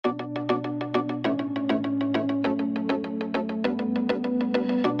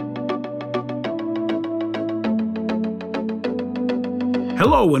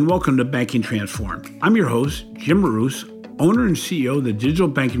Hello and welcome to Banking Transformed. I'm your host, Jim Marous, owner and CEO of the Digital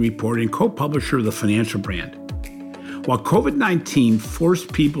Banking Report and co-publisher of the Financial Brand. While COVID-19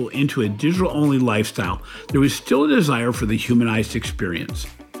 forced people into a digital-only lifestyle, there was still a desire for the humanized experience.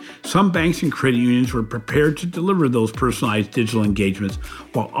 Some banks and credit unions were prepared to deliver those personalized digital engagements,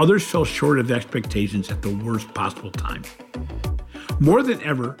 while others fell short of expectations at the worst possible time. More than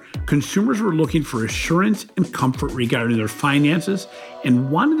ever, consumers were looking for assurance and comfort regarding their finances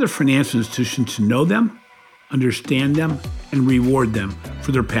and wanted their financial institutions to know them, understand them, and reward them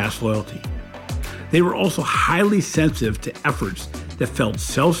for their past loyalty. They were also highly sensitive to efforts that felt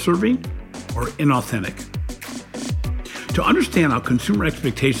self-serving or inauthentic. To understand how consumer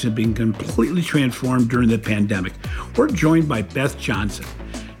expectations have been completely transformed during the pandemic, we're joined by Beth Johnson,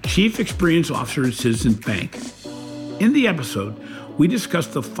 Chief Experience Officer at Citizens Bank. In the episode, we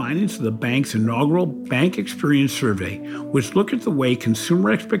discussed the findings of the bank's inaugural Bank Experience Survey, which looked at the way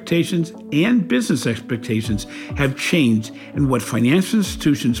consumer expectations and business expectations have changed and what financial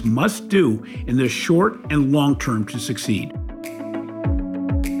institutions must do in the short and long term to succeed.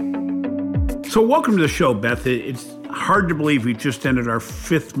 So welcome to the show, Beth. It's hard to believe we've just ended our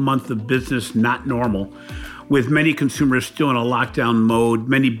fifth month of business not normal, with many consumers still in a lockdown mode,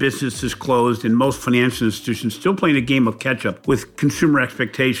 many businesses closed, and most financial institutions still playing a game of catch-up with consumer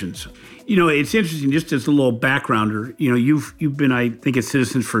expectations. You know, it's interesting, just as a little backgrounder, you've been, I think, at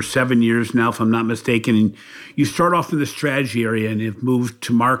Citizens for 7 years now, if I'm not mistaken, and you start off in the strategy area and have moved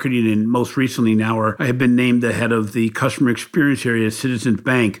to marketing, and most recently now I have been named the head of the customer experience area at Citizens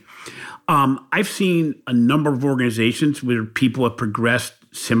Bank. I've seen a number of organizations where people have progressed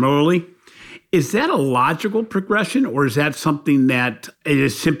similarly. Is that a logical progression, or is that something that it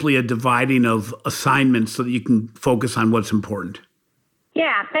is simply a dividing of assignments so that you can focus on what's important?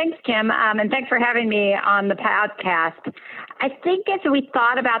 Yeah, thanks, Jim, and thanks for having me on the podcast. I think as we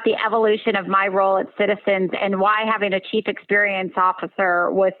thought about the evolution of my role at Citizens and why having a chief experience officer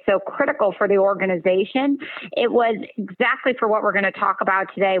was so critical for the organization, it was exactly for what we're going to talk about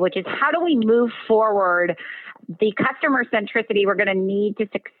today, which is how do we move forward the customer centricity we're going to need to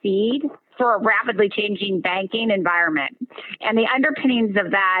succeed for a rapidly changing banking environment. And the underpinnings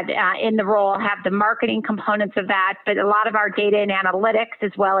of that in the role have the marketing components of that, but a lot of our data and analytics,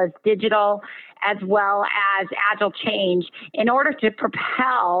 as well as digital, as well as agile change, in order to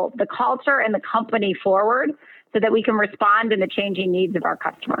propel the culture and the company forward so that we can respond to the changing needs of our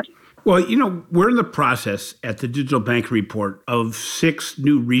customers. Well, we're in the process at the Digital Banking Report of 6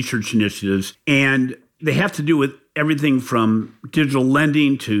 new research initiatives, and they have to do with everything from digital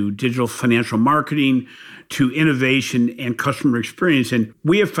lending to digital financial marketing to innovation and customer experience. And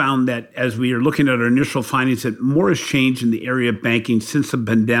we have found that as we are looking at our initial findings, that more has changed in the area of banking since the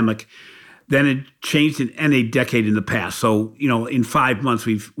pandemic than it changed in any decade in the past. So, in 5 months,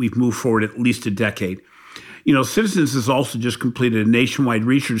 we've moved forward at least a decade. Citizens has also just completed a nationwide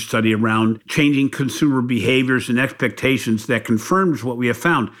research study around changing consumer behaviors and expectations that confirms what we have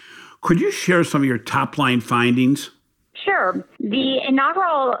found. Could you share some of your top-line findings? Sure. The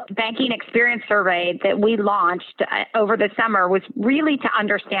inaugural Banking Experience Survey that we launched over the summer was really to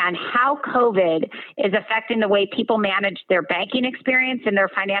understand how COVID is affecting the way people manage their banking experience and their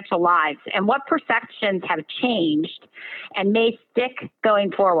financial lives, and what perceptions have changed and may stick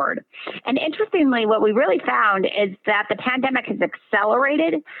going forward. And interestingly, what we really found is that the pandemic has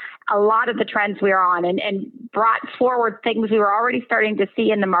accelerated a lot of the trends we are on and brought forward things we were already starting to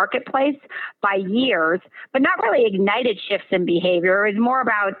see in the marketplace by years, but not really ignited shifts in behavior. It was more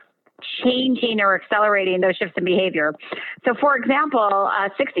about changing or accelerating those shifts in behavior. So, for example,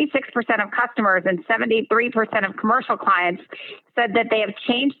 66% of customers and 73% of commercial clients said that they have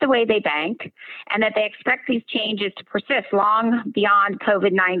changed the way they bank and that they expect these changes to persist long beyond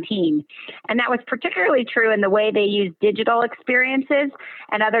COVID-19. And that was particularly true in the way they use digital experiences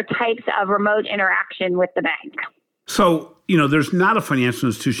and other types of remote interaction with the bank. So, there's not a financial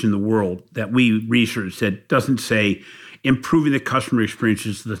institution in the world that we research that doesn't say improving the customer experience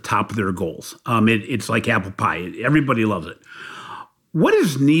is the top of their goals. It's like apple pie. Everybody loves it. What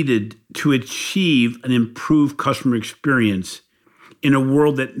is needed to achieve an improved customer experience in a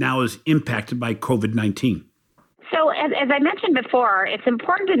world that now is impacted by COVID-19? So as I mentioned before, it's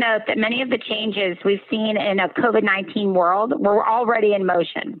important to note that many of the changes we've seen in a COVID-19 world were already in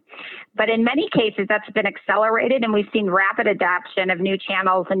motion. But in many cases, that's been accelerated, and we've seen rapid adoption of new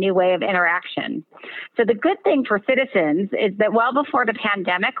channels and new way of interaction. So the good thing for Citizens is that well before the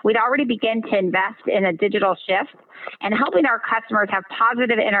pandemic, we'd already begun to invest in a digital shift and helping our customers have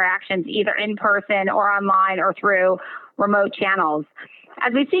positive interactions either in person or online or through remote channels.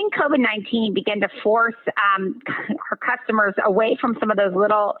 As we've seen COVID-19 begin to force our customers away from some of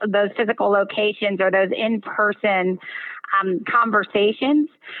those physical locations or those in-person conversations,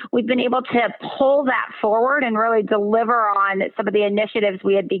 we've been able to pull that forward and really deliver on some of the initiatives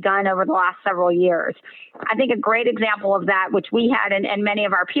we had begun over the last several years. I think a great example of that, which we had and many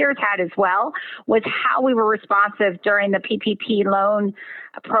of our peers had as well, was how we were responsive during the PPP loan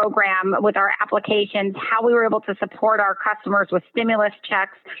program with our applications, how we were able to support our customers with stimulus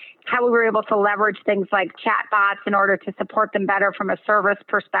checks, how we were able to leverage things like chatbots in order to support them better from a service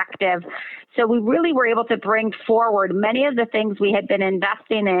perspective. So we really were able to bring forward many of the things we had been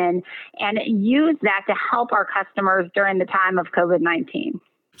investing in and use that to help our customers during the time of COVID-19.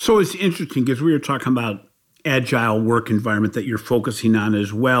 So it's interesting because we were talking about agile work environment that you're focusing on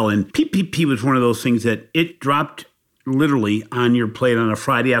as well. And PPP was one of those things that it dropped literally on your plate on a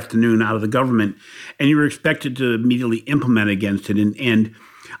Friday afternoon out of the government, and you were expected to immediately implement against it. And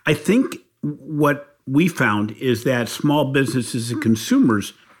I think what we found is that small businesses and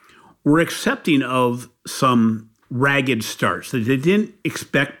consumers were accepting of some ragged starts. That they didn't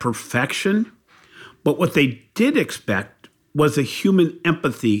expect perfection, but what they did expect was a human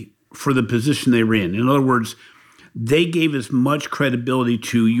empathy for the position they were in. In other words, they gave as much credibility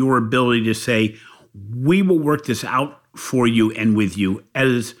to your ability to say, we will work this out for you and with you,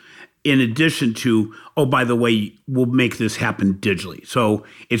 as in addition to, oh, by the way, we'll make this happen digitally. So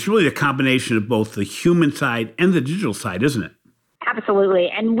it's really a combination of both the human side and the digital side, isn't it? Absolutely.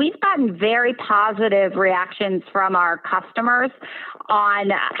 And we've gotten very positive reactions from our customers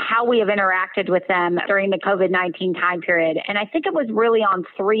on how we have interacted with them during the COVID-19 time period. And I think it was really on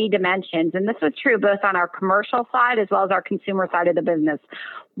three dimensions. And this was true both on our commercial side as well as our consumer side of the business.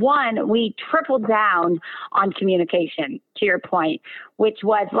 One, we tripled down on communication, to your point, which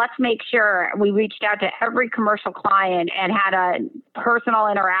was let's make sure we reached out to every commercial client and had a personal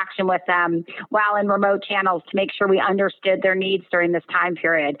interaction with them while in remote channels to make sure we understood their needs during this time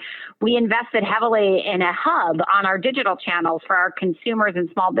period. We invested heavily in a hub on our digital channels for our consumers and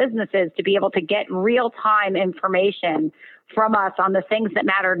small businesses to be able to get real-time information from us on the things that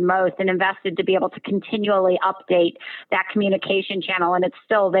mattered most, and invested to be able to continually update that communication channel. And it's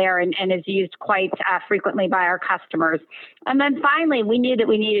still there and is used quite frequently by our customers. And then finally, we knew that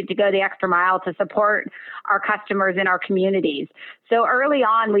we needed to go the extra mile to support our customers in our communities. So early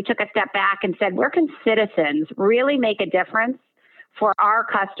on, we took a step back and said, where can citizens really make a difference for our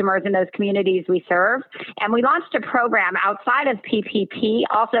customers in those communities we serve? And we launched a program outside of PPP,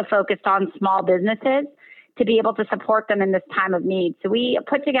 also focused on small businesses, to be able to support them in this time of need. So we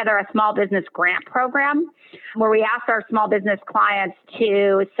put together a small business grant program where we asked our small business clients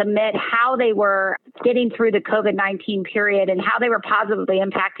to submit how they were getting through the COVID-19 period and how they were positively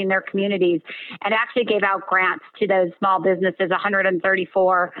impacting their communities, and actually gave out grants to those small businesses,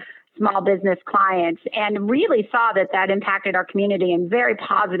 134 small business clients, and really saw that impacted our community in very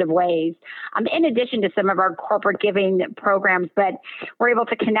positive ways, in addition to some of our corporate giving programs. But we're able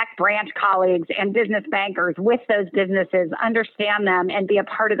to connect branch colleagues and business bankers with those businesses, understand them, and be a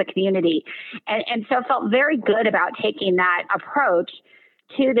part of the community. And so felt very good about taking that approach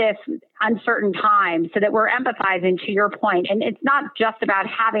to this uncertain time, so that we're empathizing, to your point. And it's not just about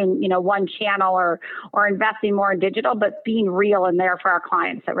having, one channel or investing more in digital, but being real and there for our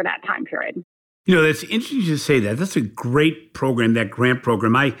clients over that time period. That's interesting to say that. That's a great program, that grant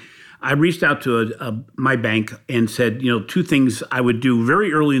program. I reached out to my bank and said, two things I would do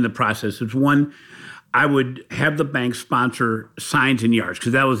very early in the process. It's one, I would have the bank sponsor signs in yards,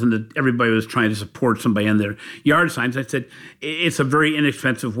 because that was everybody was trying to support somebody on their yard signs. I said, it's a very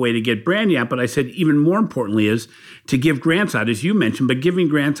inexpensive way to get branding out. But I said, even more importantly is to give grants out, as you mentioned, but giving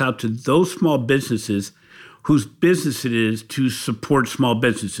grants out to those small businesses whose business it is to support small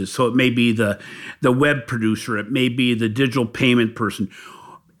businesses. So it may be the web producer, it may be the digital payment person.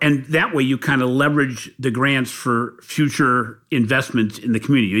 And that way you kind of leverage the grants for future investments in the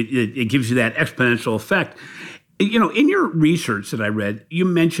community. It gives you that exponential effect. In your research that I read, you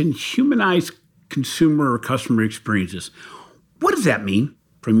mentioned humanized consumer or customer experiences. What does that mean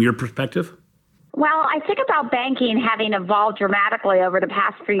from your perspective? Well, I think about banking having evolved dramatically over the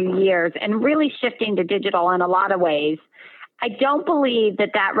past few years and really shifting to digital in a lot of ways. I don't believe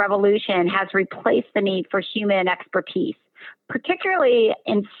that revolution has replaced the need for human expertise, particularly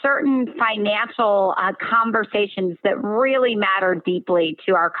in certain financial conversations that really matter deeply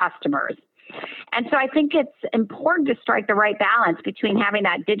to our customers. And so I think it's important to strike the right balance between having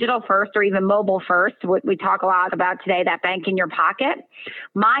that digital first or even mobile first, what we talk a lot about today, that bank in your pocket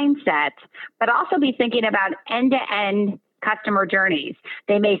mindset, but also be thinking about end-to-end customer journeys.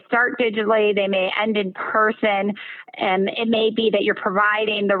 They may start digitally, they may end in person, and it may be that you're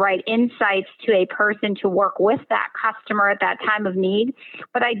providing the right insights to a person to work with that customer at that time of need.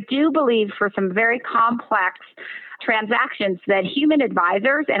 But I do believe for some very complex transactions that human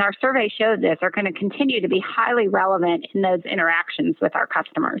advisors, and our survey showed this, are going to continue to be highly relevant in those interactions with our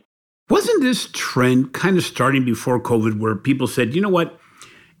customers. Wasn't this trend kind of starting before COVID where people said, you know what,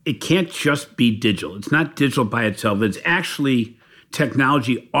 it can't just be digital. It's not digital by itself. It's actually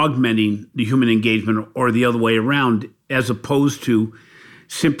technology augmenting the human engagement or the other way around, as opposed to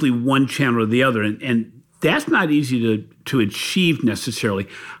simply one channel or the other. And that's not easy to achieve necessarily.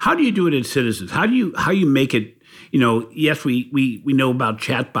 How do you do it at Citizens? How you make it, yes, we know about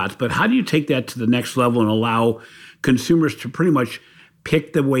chatbots, but how do you take that to the next level and allow consumers to pretty much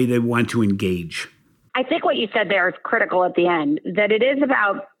pick the way they want to engage? I think what you said there is critical at the end, that it is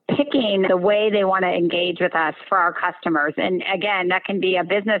about picking the way they want to engage with us for our customers. And again, that can be a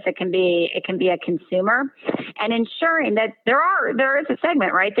business, it can be a consumer, and ensuring that there is a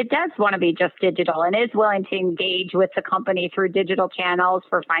segment, right, that does want to be just digital and is willing to engage with the company through digital channels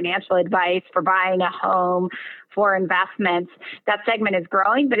for financial advice, for buying a home, for investments. That segment is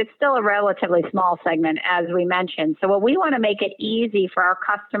growing, but it's still a relatively small segment, as we mentioned. So what we want to make it easy for our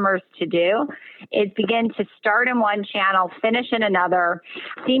customers to do is begin to start in one channel, finish in another,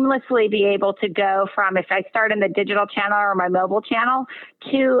 seamlessly be able to go from, if I start in the digital channel or my mobile channel,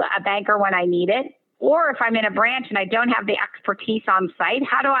 to a banker when I need it. Or if I'm in a branch and I don't have the expertise on site,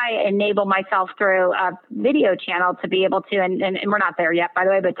 how do I enable myself through a video channel to be able to, and we're not there yet, by the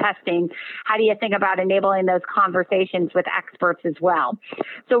way, but testing, how do you think about enabling those conversations with experts as well?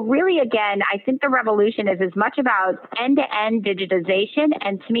 So really, again, I think the revolution is as much about end-to-end digitization.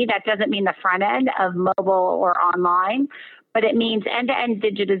 And to me, that doesn't mean the front end of mobile or online, but it means end-to-end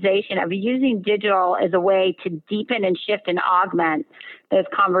digitization of using digital as a way to deepen and shift and augment those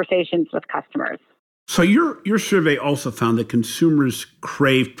conversations with customers. So your survey also found that consumers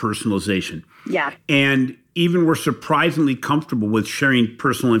crave personalization. Yeah. And even were surprisingly comfortable with sharing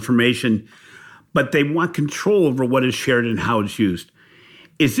personal information, but they want control over what is shared and how it's used.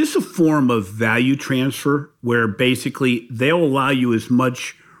 Is this a form of value transfer where basically they'll allow you as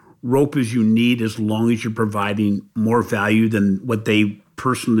much rope as you need as long as you're providing more value than what they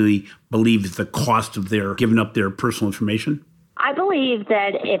personally believe is the cost of their giving up their personal information? I believe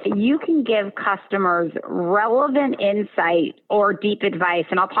that if you can give customers relevant insight or deep advice,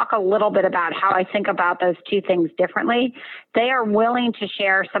 and I'll talk a little bit about how I think about those two things differently, they are willing to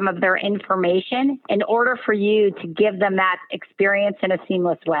share some of their information in order for you to give them that experience in a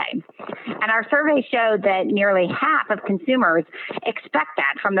seamless way. And our survey showed that nearly half of consumers expect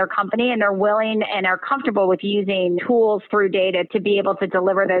that from their company, and they're willing and are comfortable with using tools through data to be able to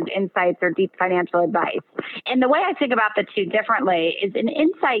deliver those insights or deep financial advice. And the way I think about the two differently is an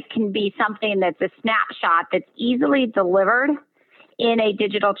insight can be something that's a snapshot that's easily delivered in a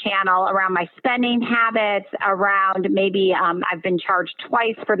digital channel around my spending habits, around maybe I've been charged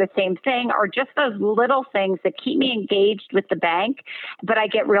twice for the same thing, or just those little things that keep me engaged with the bank, but I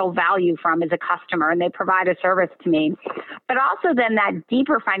get real value from as a customer and they provide a service to me. But also then that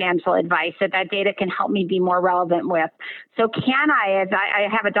deeper financial advice that data can help me be more relevant with. So can I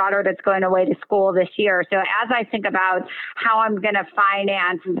have a daughter that's going away to school this year. So as I think about how I'm going to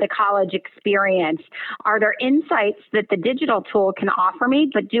finance the college experience, are there insights that the digital tool can offer me,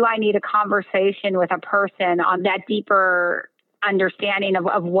 but do I need a conversation with a person on that deeper understanding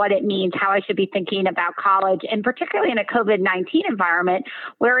of what it means, how I should be thinking about college, and particularly in a COVID-19 environment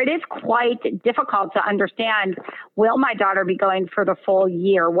where it is quite difficult to understand, will my daughter be going for the full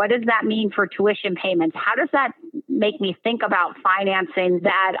year? What does that mean for tuition payments? How does that make me think about financing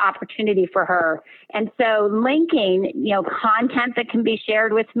that opportunity for her? And so linking, content that can be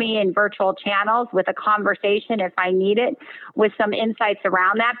shared with me in virtual channels with a conversation if I need it, with some insights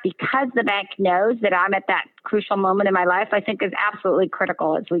around that, because the bank knows that I'm at that crucial moment in my life, I think is absolutely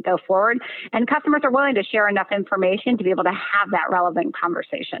critical as we go forward. And customers are willing to share enough information to be able to have that relevant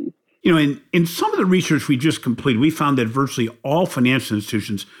conversation. In some of the research we just completed, we found that virtually all financial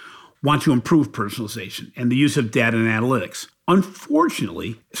institutions want to improve personalization and the use of data and analytics.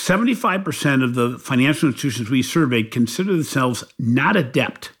 Unfortunately, 75% of the financial institutions we surveyed consider themselves not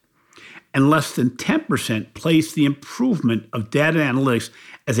adept, and less than 10% place the improvement of data analytics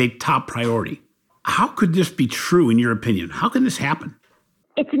as a top priority. How could this be true in your opinion? How can this happen?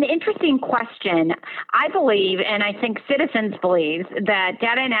 It's an interesting question. I believe, and I think Citizens believes, that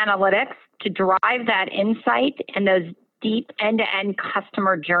data and analytics to drive that insight and those deep end-to-end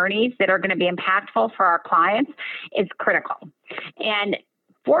customer journeys that are going to be impactful for our clients is critical. And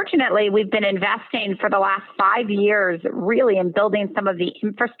Fortunately, we've been investing for the last 5 years really in building some of the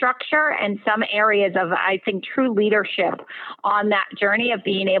infrastructure and some areas of, I think, true leadership on that journey of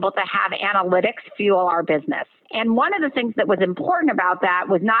being able to have analytics fuel our business. And one of the things that was important about that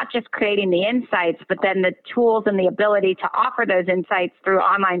was not just creating the insights, but then the tools and the ability to offer those insights through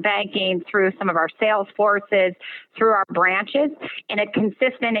online banking, through some of our sales forces, through our branches in a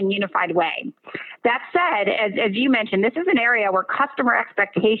consistent and unified way. That said, as you mentioned, this is an area where customer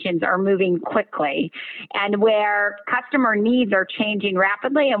expectations are moving quickly and where customer needs are changing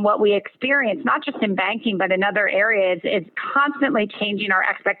rapidly. And what we experience, not just in banking, but in other areas, is constantly changing our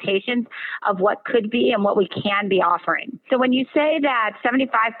expectations of what could be and what we can be offering. So when you say that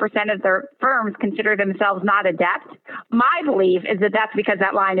 75% of their firms consider themselves not adept, my belief is that that's because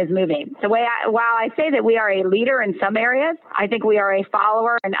that line is moving. So while I say that we are a leader in some areas, I think we are a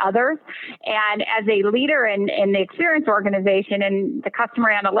follower in others. And as a leader in the experience organization and the customer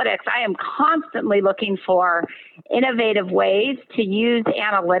analytics, I am constantly looking for innovative ways to use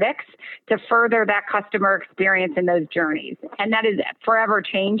analytics to further that customer experience in those journeys. And that is forever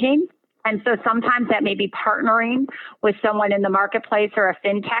changing. And so sometimes that may be partnering with someone in the marketplace or a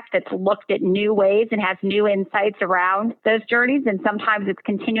fintech that's looked at new ways and has new insights around those journeys. And sometimes it's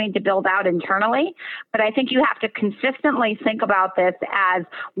continuing to build out internally. But I think you have to consistently think about this as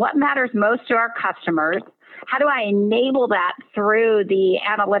what matters most to our customers. How do I enable that through the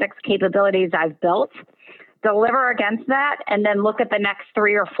analytics capabilities I've built? Deliver against that, and then look at the next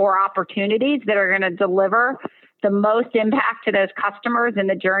 3 or 4 opportunities that are going to deliver the most impact to those customers and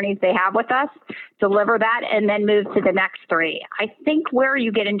the journeys they have with us, deliver that, and then move to the next 3. I think where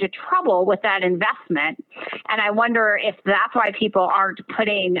you get into trouble with that investment, and I wonder if that's why people aren't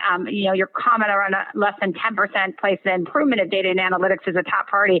putting, your comment around less than 10% place the improvement of data and analytics as a top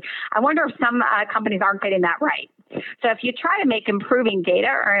priority. I wonder if some companies aren't getting that right. So if you try to make improving data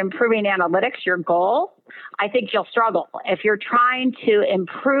or improving analytics your goal, I think you'll struggle. If you're trying to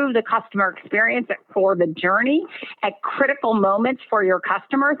improve the customer experience for the journey at critical moments for your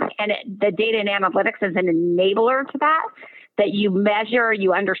customers, and the data and analytics is an enabler to that you measure,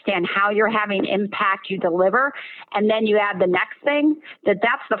 you understand how you're having impact, you deliver, and then you add the next thing,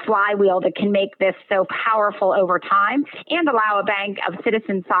 that's the flywheel that can make this so powerful over time and allow a bank of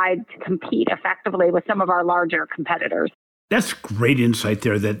Citizens size to compete effectively with some of our larger competitors. That's great insight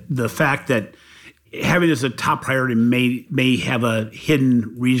there, that the fact that having it as a top priority may have a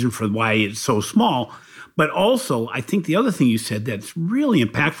hidden reason for why it's so small. But also, I think the other thing you said that's really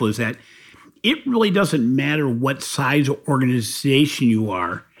impactful is that it really doesn't matter what size organization you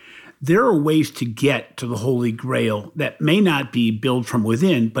are. There are ways to get to the Holy Grail that may not be built from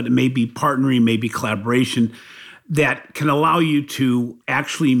within, but it may be partnering, maybe collaboration that can allow you to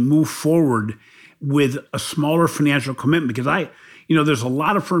actually move forward with a smaller financial commitment. Because there's a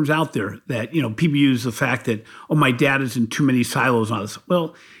lot of firms out there that, people use the fact that, my data is in too many silos on this.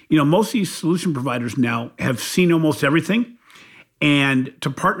 Well, most of these solution providers now have seen almost everything. And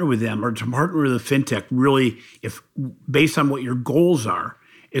to partner with them or to partner with a fintech, really, if based on what your goals are,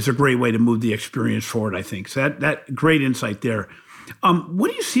 is a great way to move the experience forward, I think. So that great insight there.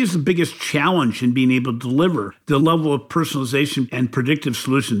 What do you see as the biggest challenge in being able to deliver the level of personalization and predictive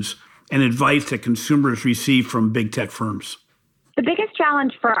solutions and advice that consumers receive from big tech firms? The biggest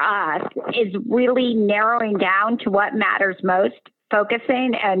challenge for us is really narrowing down to what matters most,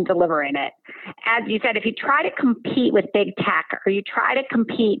 focusing and delivering it. As you said, if you try to compete with big tech or you try to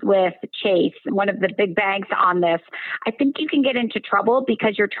compete with Chase, one of the big banks on this, I think you can get into trouble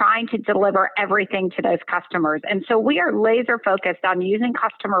because you're trying to deliver everything to those customers. And so we are laser focused on using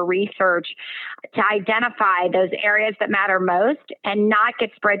customer research to identify those areas that matter most and not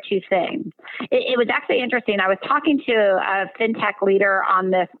get spread too thin. It was actually interesting. I was talking to a fintech leader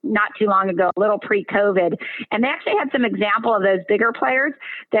on this not too long ago, a little pre-COVID, and they actually had some example of those bigger players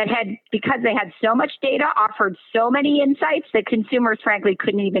that had, because they had so much data, offered so many insights that consumers, frankly,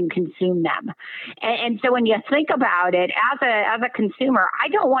 couldn't even consume them. And so when you think about it, as a consumer, I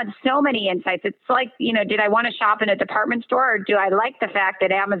don't want so many insights. It's like, did I want to shop in a department store, or do I like the fact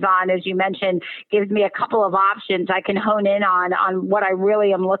that Amazon, as you mentioned, gives me a couple of options I can hone in on what I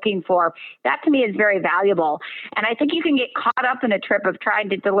really am looking for? That to me is very valuable. And I think you can get caught up in a trip of trying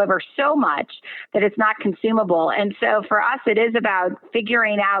to deliver so much that it's not consumable. And so for us, it is about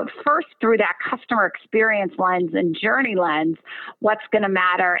figuring out first through that customer experience lens and journey lens, what's going to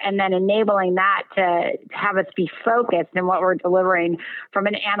matter, and then enabling that to have us be focused in what we're delivering from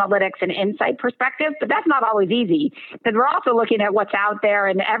an analytics and insight perspective. But that's not always easy because we're also looking at what's out there,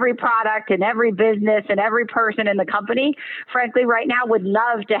 and every product and every business and every person in the company, frankly, right now would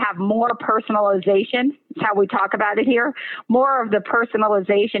love to have more personalization It's how we talk about it here. More of the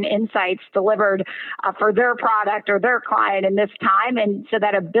personalization insights delivered for their product or their client in this time. And so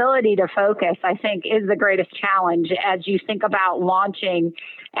that ability to focus, I think, is the greatest challenge as you think about launching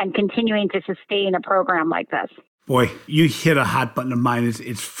and continuing to sustain a program like this. Boy, you hit a hot button of mine.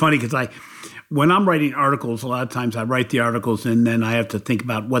 It's funny because when I'm writing articles, a lot of times I write the articles and then I have to think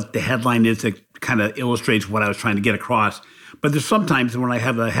about what the headline is that kind of illustrates what I was trying to get across. But there's sometimes when I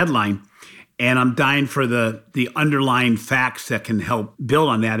have a headline and I'm dying for the underlying facts that can help build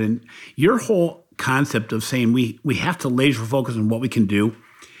on that. And your whole concept of saying we have to laser focus on what we can do.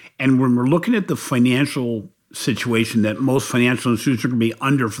 And when we're looking at the financial situation that most financial institutions are going to be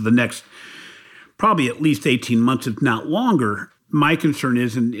under for the next probably at least 18 months, if not longer, my concern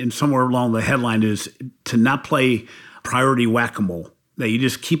is, and somewhere along the headline is to not play priority whack-a-mole, that you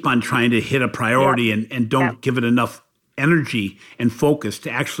just keep on trying to hit a priority and don't give it enough energy and focus to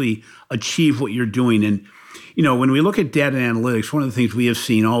actually achieve what you're doing. And, when we look at data and analytics, one of the things we have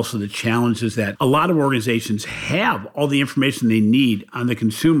seen also, the challenge is that a lot of organizations have all the information they need on the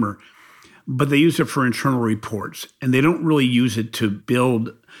consumer, but they use it for internal reports, and they don't really use it to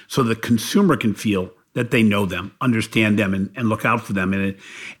build so the consumer can feel that they know them, understand them, and look out for them. And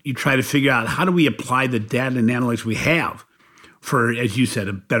you try to figure out, how do we apply the data and analytics we have for, as you said,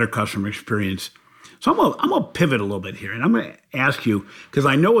 a better customer experience? So I'm going to pivot a little bit here, and I'm going to ask you, because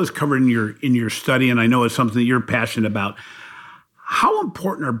I know it's covered in your study, and I know it's something that you're passionate about. How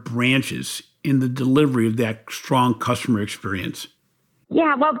important are branches in the delivery of that strong customer experience?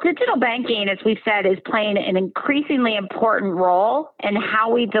 Yeah, well, digital banking, as we've said, is playing an increasingly important role in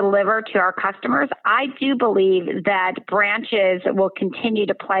how we deliver to our customers. I do believe that branches will continue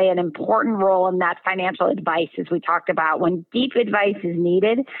to play an important role in that financial advice, as we talked about. When deep advice is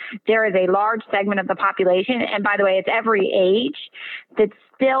needed, there is a large segment of the population, and by the way, it's every age, that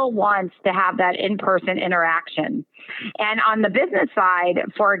still wants to have that in-person interaction. And on the business side,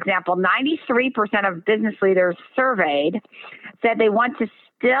 for example, 93% of business leaders surveyed said they want to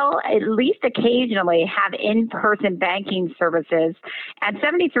still at least occasionally have in-person banking services, and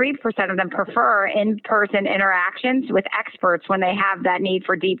 73% of them prefer in-person interactions with experts when they have that need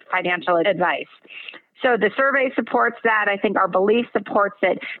for deep financial advice. So the survey supports that. I think our belief supports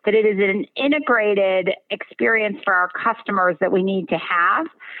it, that it is an integrated experience for our customers that we need to have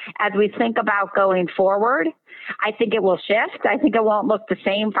as we think about going forward. I think it will shift. I think it won't look the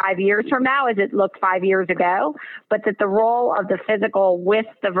same 5 years from now as it looked 5 years ago, but that the role of the physical with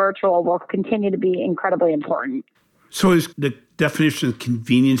the virtual will continue to be incredibly important. So is the definition of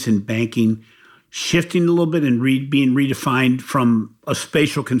convenience in banking shifting a little bit and being redefined from a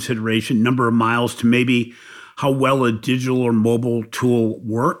spatial consideration, number of miles, to maybe how well a digital or mobile tool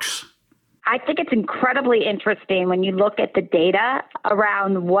works? I think it's incredibly interesting when you look at the data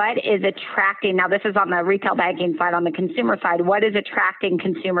around what is attracting. Now, this is on the retail banking side. On the consumer side, what is attracting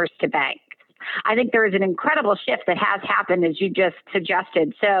consumers to bank? I think there is an incredible shift that has happened, as you just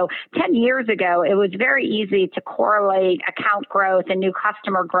suggested. So 10 years ago, it was very easy to correlate account growth and new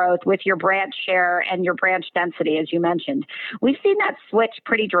customer growth with your branch share and your branch density, as you mentioned. We've seen that switch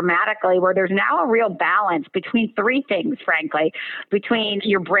pretty dramatically, where there's now a real balance between three things, frankly, between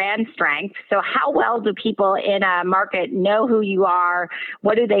your brand strength. So how well do people in a market know who you are?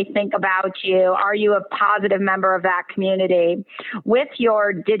 What do they think about you? Are you a positive member of that community? With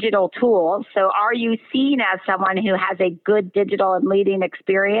your digital tools, so are you seen as someone who has a good digital and leading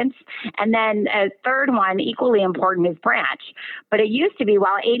experience? And then a third one, equally important, is branch. But it used to be,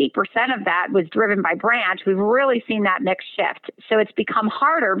 while 80% of that was driven by branch, we've really seen that mix shift. So it's become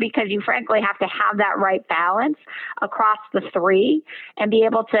harder because you frankly have to have that right balance across the three and be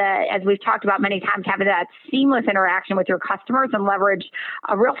able to, as we've talked about many times, have that seamless interaction with your customers and leverage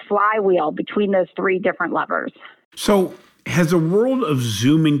a real flywheel between those three different levers. So has the world of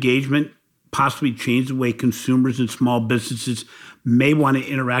Zoom engagement possibly change the way consumers and small businesses may want to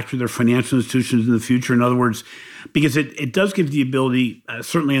interact with their financial institutions in the future? In other words, because it does give the ability,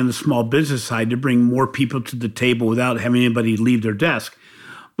 certainly on the small business side, to bring more people to the table without having anybody leave their desk.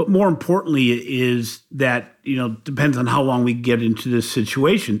 But more importantly is that, depends on how long we get into this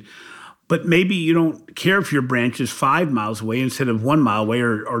situation. But maybe you don't care if your branch is 5 miles away instead of 1 mile away,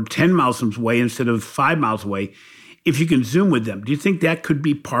 or 10 miles away instead of 5 miles away, if you can Zoom with them. Do you think that could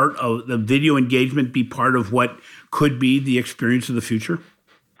be part of the video engagement, be part of what could be the experience of the future?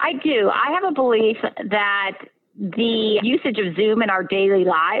 I do. I have a belief that the usage of Zoom in our daily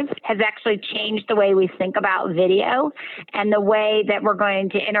lives has actually changed the way we think about video and the way that we're going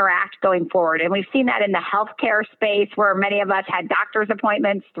to interact going forward. And we've seen that in the healthcare space where many of us had doctor's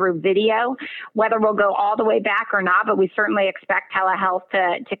appointments through video, whether we'll go all the way back or not, but we certainly expect telehealth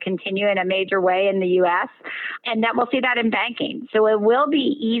to continue in a major way in the U.S. and that we'll see that in banking. So it will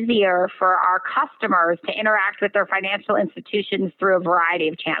be easier for our customers to interact with their financial institutions through a variety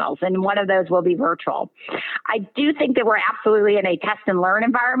of channels. And one of those will be virtual. I do think that we're absolutely in a test and learn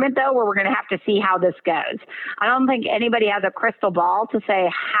environment, though, where we're going to have to see how this goes. I don't think anybody has a crystal ball to say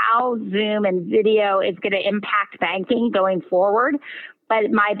how Zoom and video is going to impact banking going forward.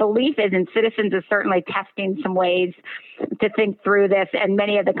 But my belief is, and Citizens is certainly testing some ways to think through this, and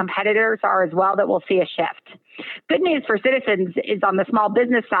many of the competitors are as well, that we'll see a shift. Good news for Citizens is on the small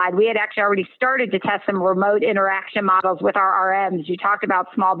business side, we had actually already started to test some remote interaction models with our RMs. You talked about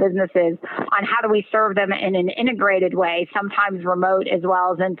small businesses on how do we serve them in an integrated way, sometimes remote as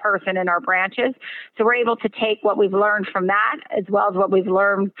well as in person in our branches. So we're able to take what we've learned from that as well as what we've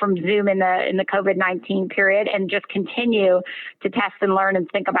learned from Zoom in the COVID-19 period and just continue to test and learn and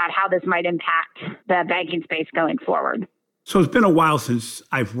think about how this might impact the banking space going forward. So it's been a while since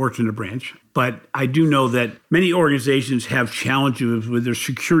I've worked in a branch, but I do know that many organizations have challenges with their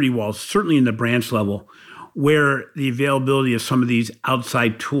security walls, certainly in the branch level, where the availability of some of these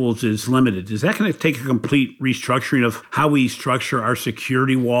outside tools is limited. Is that going to take a complete restructuring of how we structure our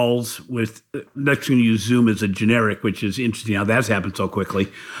security walls with, next going to use Zoom as a generic, which is interesting how that's happened so quickly,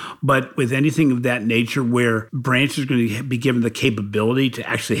 but with anything of that nature where branches are going to be given the capability to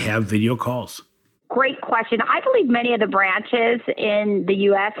actually have video calls? Great question. I believe many of the branches in the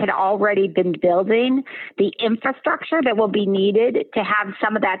U.S. had already been building the infrastructure that will be needed to have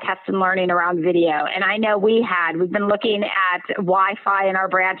some of that test and learning around video. And I know we've been looking at Wi-Fi in our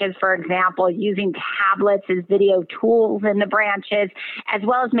branches, for example, using tablets as video tools in the branches, as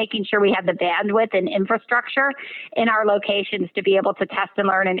well as making sure we have the bandwidth and infrastructure in our locations to be able to test and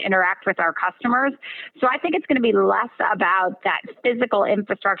learn and interact with our customers. So I think it's going to be less about that physical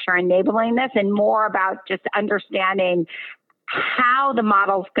infrastructure enabling this and more about just understanding how the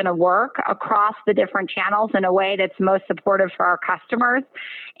model's going to work across the different channels in a way that's most supportive for our customers,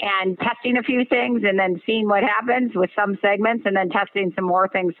 and testing a few things and then seeing what happens with some segments and then testing some more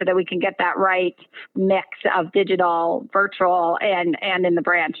things so that we can get that right mix of digital, virtual, and in the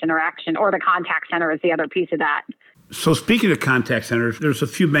branch interaction, or the contact center is the other piece of that. So speaking of contact centers, there's a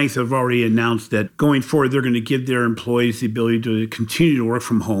few banks that have already announced that going forward, they're going to give their employees the ability to continue to work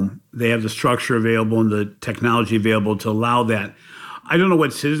from home. They have the structure available and the technology available to allow that. I don't know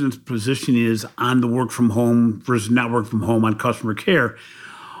what Citizens' position is on the work from home versus not work from home on customer care,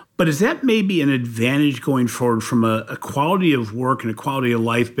 but is that maybe an advantage going forward from a quality of work and a quality of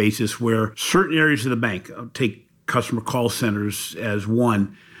life basis where certain areas of the bank, I'll take customer call centers as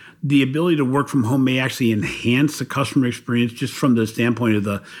one, the ability to work from home may actually enhance the customer experience just from the standpoint of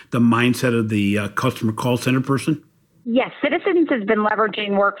the mindset of the customer call center person? Yes, Citizens has been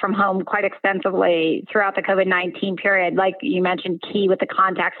leveraging work from home quite extensively throughout the COVID-19 period, like you mentioned, key with the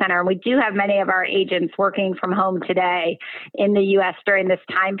contact center. And we do have many of our agents working from home today in the U.S. during this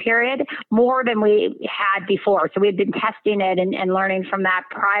time period, more than we had before. So we've been testing it and learning from that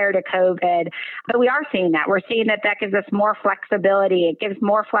prior to COVID. But we are seeing that. We're seeing that gives us more flexibility. It gives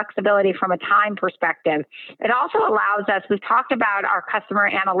more flexibility from a time perspective. It also allows us, we've talked about our customer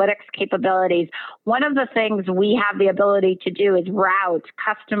analytics capabilities. One of the things we have the ability to do is route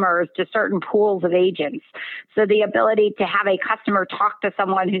customers to certain pools of agents. So the ability to have a customer talk to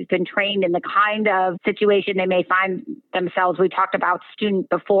someone who's been trained in the kind of situation they may find themselves. We talked about student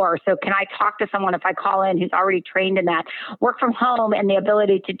before. So can I talk to someone if I call in who's already trained in that? Work from home and the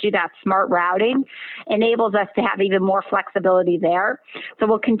ability to do that smart routing enables us to have even more flexibility there. So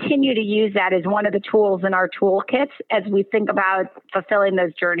we'll continue to use that as one of the tools in our toolkits as we think about fulfilling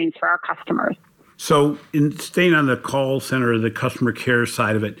those journeys for our customers. So in staying on the call center, the customer care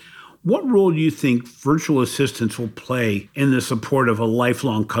side of it, what role do you think virtual assistants will play in the support of a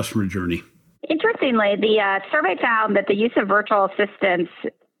lifelong customer journey? Interestingly, the survey found that the use of virtual assistants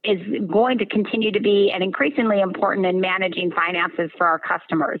is going to continue to be and increasingly important in managing finances for our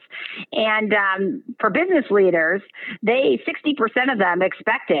customers. And for business leaders, 60% of them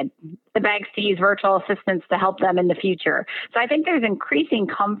expected the banks to use virtual assistants to help them in the future. So I think there's increasing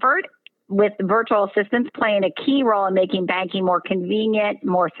comfort with virtual assistants playing a key role in making banking more convenient,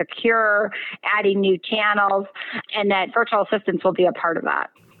 more secure, adding new channels, and that virtual assistants will be a part of that.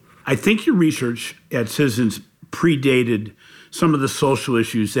 I think your research at Citizens predated some of the social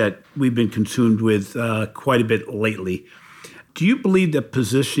issues that we've been consumed with quite a bit lately. Do you believe that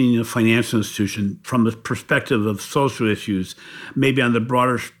positioning a financial institution from the perspective of social issues, maybe on the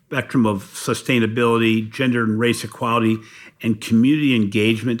broader spectrum of sustainability, gender and race equality, and community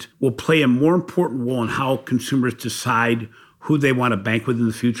engagement, will play a more important role in how consumers decide who they want to bank with in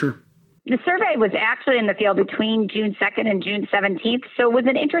the future? The survey was actually in the field between June 2nd and June 17th, so it was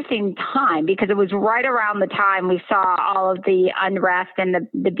an interesting time because it was right around the time we saw all of the unrest and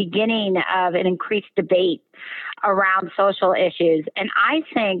the beginning of an increased debate around social issues. And I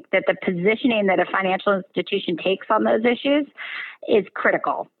think that the positioning that a financial institution takes on those issues is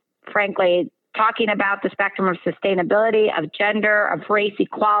critical. Frankly, talking about the spectrum of sustainability, of gender, of race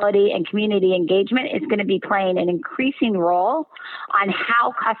equality, and community engagement is going to be playing an increasing role on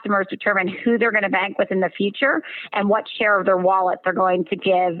how customers determine who they're going to bank with in the future and what share of their wallet they're going to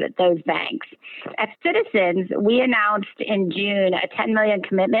give those banks. At Citizens, we announced in June a $10 million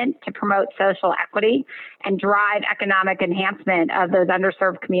commitment to promote social equity and drive economic enhancement of those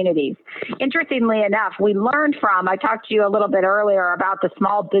underserved communities. Interestingly enough, we learned I talked to you a little bit earlier about the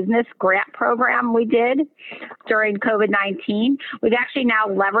small business grant program we did during COVID-19. We've actually now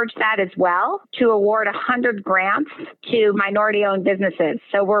leveraged that as well to award 100 grants to minority-owned businesses.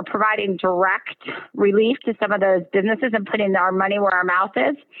 So we're providing direct relief to some of those businesses and putting our money where our mouth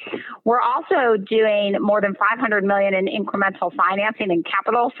is. We're also doing more than $500 million in incremental financing and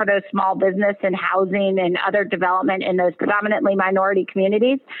capital for those small business and housing and other development in those predominantly minority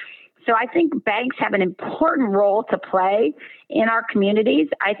communities. So I think banks have an important role to play in our communities.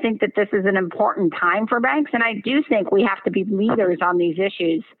 I think that this is an important time for banks, and I do think we have to be leaders on these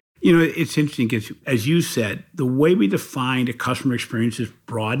issues. You know, it's interesting because, as you said, the way we defined a customer experience is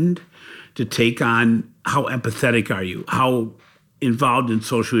broadened to take on how empathetic are you, how involved in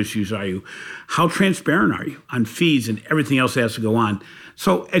social issues are you, how transparent are you on fees and everything else that has to go on.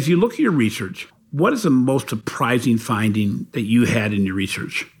 So as you look at your research, what is the most surprising finding that you had in your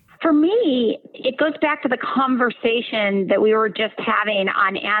research? For me, it goes back to the conversation that we were just having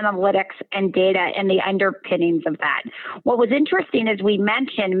on analytics and data and the underpinnings of that. What was interesting is we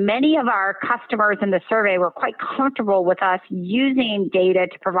mentioned many of our customers in the survey were quite comfortable with us using data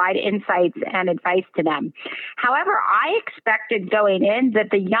to provide insights and advice to them. However, I expected going in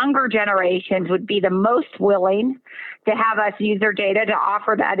that the younger generations would be the most willing to have us use their data to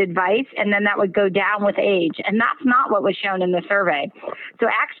offer that advice, and then that would go down with age. And that's not what was shown in the survey. So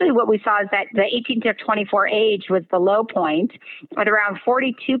actually what we saw is that the 18 to 24 age was the low point at around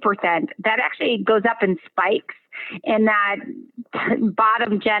 42%. That actually goes up in spikes in that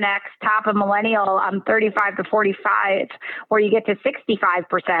bottom Gen X, top of millennial, 35 to 45, where you get to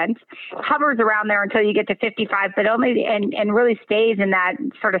 65%, hovers around there until you get to 55, but only and really stays in that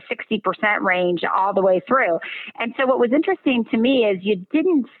sort of 60% range all the way through. And so what was interesting to me is you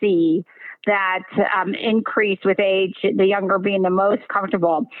didn't see that increase with age, the younger being the most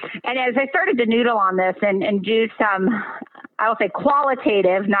comfortable. And as I started to noodle on this and do some, I will say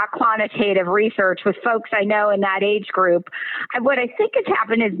qualitative, not quantitative research with folks I know in that age group, what I think has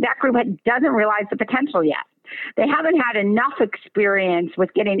happened is that group doesn't realize the potential yet. They haven't had enough experience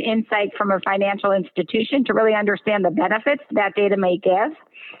with getting insight from a financial institution to really understand the benefits that data may give,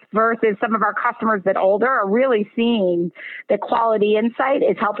 versus some of our customers that older are really seeing the quality insight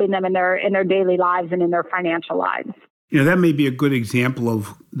is helping them in their daily lives and in their financial lives. You know, that may be a good example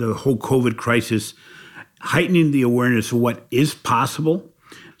of the whole COVID crisis heightening the awareness of what is possible.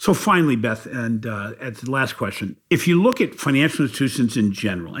 So finally, Beth, and at the last question, if you look at financial institutions in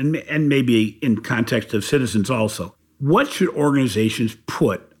general, and maybe in context of Citizens also, what should organizations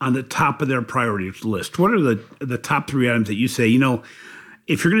put on the top of their priorities list? What are the top three items that you say, you know,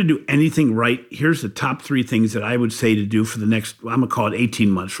 if you're going to do anything right, here's the top three things that I would say to do for the next, I'm going to call it 18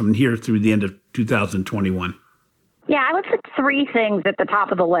 months from here through the end of 2021? Yeah, I would put three things at the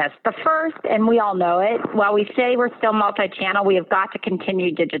top of the list. The first, and we all know it, while we say we're still multi-channel, we have got to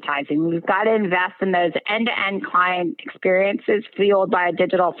continue digitizing. We've got to invest in those end-to-end client experiences fueled by a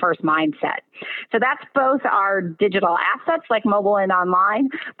digital-first mindset. So that's both our digital assets like mobile and online,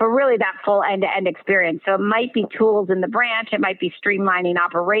 but really that full end-to-end experience. So it might be tools in the branch. It might be streamlining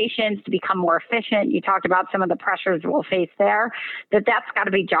operations to become more efficient. You talked about some of the pressures we'll face there. That's got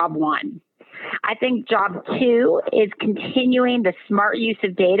to be job one. I think job two is continuing the smart use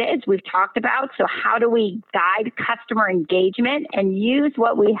of data, as we've talked about. So how do we guide customer engagement and use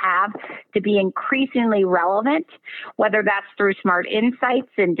what we have to be increasingly relevant, whether that's through smart insights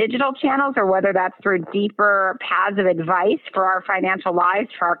in digital channels or whether that's through deeper paths of advice for our financial lives,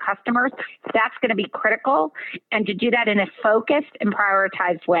 for our customers. That's going to be critical, and to do that in a focused and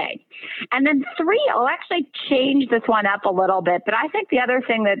prioritized way. And then three, I'll actually change this one up a little bit, but I think the other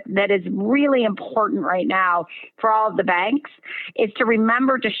thing that is really really important right now for all of the banks is to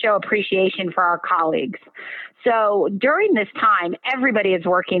remember to show appreciation for our colleagues. So during this time, everybody is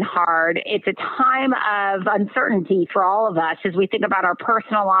working hard. It's a time of uncertainty for all of us as we think about our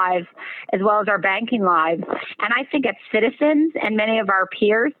personal lives as well as our banking lives. And I think at Citizens and many of our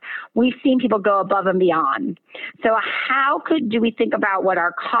peers, we've seen people go above and beyond. So how do we think about what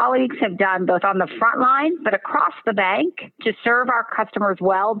our colleagues have done both on the front line but across the bank to serve our customers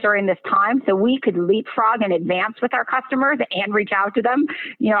well during this time so we could leapfrog and advance with our customers and reach out to them?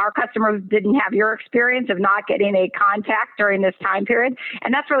 You know, our customers didn't have your experience of not getting a contact during this time period.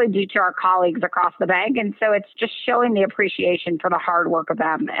 And that's really due to our colleagues across the bank. And so it's just showing the appreciation for the hard work of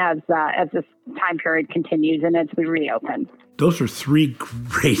them as this time period continues and as we reopen. Those are three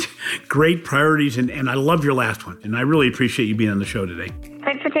great priorities. And I love your last one. And I really appreciate you being on the show today.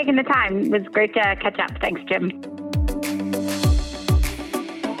 Thanks for taking the time. It was great to catch up. Thanks, Jim.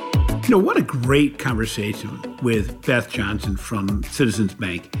 You know, what a great conversation with Beth Johnson from Citizens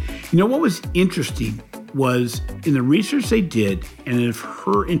Bank. You know, what was interesting was in the research they did and in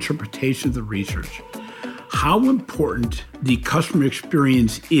her interpretation of the research, how important the customer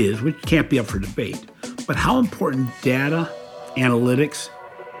experience is, which can't be up for debate, but how important data, analytics,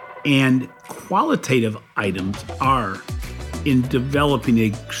 and qualitative items are in developing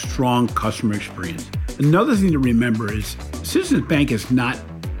a strong customer experience. Another thing to remember is Citizens Bank is not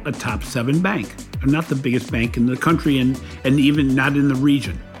a top 7 bank. They're not the biggest bank in the country and even not in the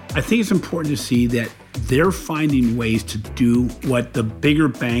region. I think it's important to see that they're finding ways to do what the bigger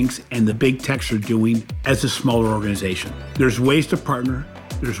banks and the big techs are doing as a smaller organization. There's ways to partner,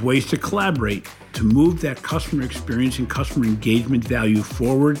 there's ways to collaborate to move that customer experience and customer engagement value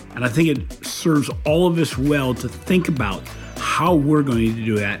forward. And I think it serves all of us well to think about how we're going to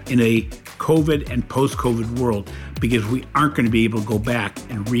do that in a COVID and post-COVID world, because we aren't going to be able to go back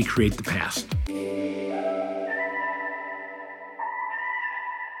and recreate the past.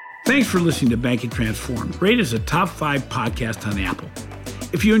 Thanks for listening to Banking Transformed, rated as a top 5 podcast on Apple.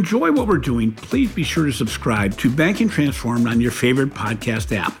 If you enjoy what we're doing, please be sure to subscribe to Banking Transformed on your favorite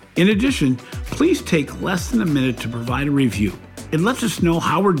podcast app. In addition, please take less than a minute to provide a review. It lets us know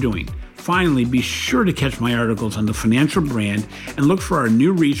how we're doing. Finally, be sure to catch my articles on the financial brand and look for our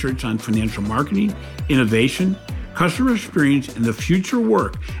new research on financial marketing, innovation, customer experience, and the future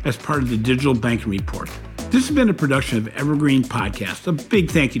work as part of the Digital Banking Report. This has been a production of Evergreen Podcast. A big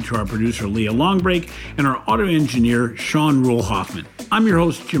thank you to our producer, Leah Longbreak, and our audio engineer, Sean Rule-Hoffman. I'm your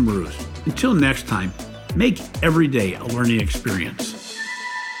host, Jim Marous. Until next time, make every day a learning experience.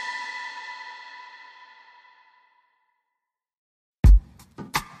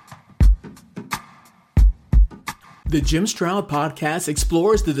 The Jim Stroud Podcast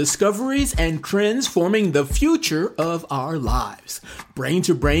explores the discoveries and trends forming the future of our lives.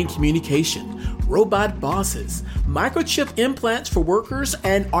 Brain-to-brain communication, robot bosses, microchip implants for workers,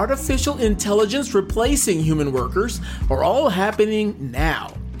 and artificial intelligence replacing human workers are all happening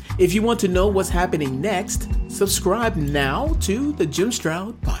now. If you want to know what's happening next, subscribe now to the Jim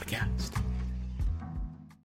Stroud Podcast.